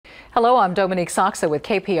Hello, I'm Dominique Soxa with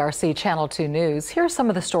KPRC Channel 2 News. Here are some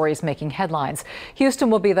of the stories making headlines. Houston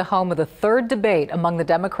will be the home of the third debate among the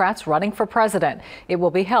Democrats running for president. It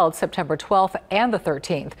will be held September 12th and the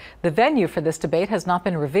 13th. The venue for this debate has not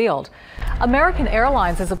been revealed. American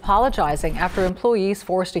Airlines is apologizing after employees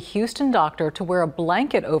forced a Houston doctor to wear a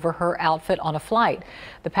blanket over her outfit on a flight.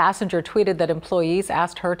 The passenger tweeted that employees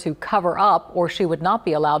asked her to cover up or she would not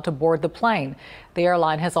be allowed to board the plane. The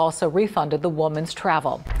airline has also refunded the woman's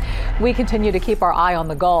travel. We continue to keep our eye on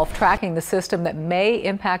the Gulf, tracking the system that may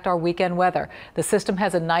impact our weekend weather. The system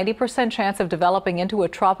has a 90% chance of developing into a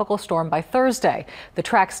tropical storm by Thursday. The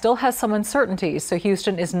track still has some uncertainties, so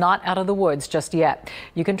Houston is not out of the woods just yet.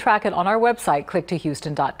 You can track it on our website,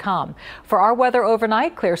 click2houston.com. For our weather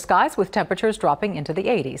overnight, clear skies with temperatures dropping into the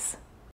 80s.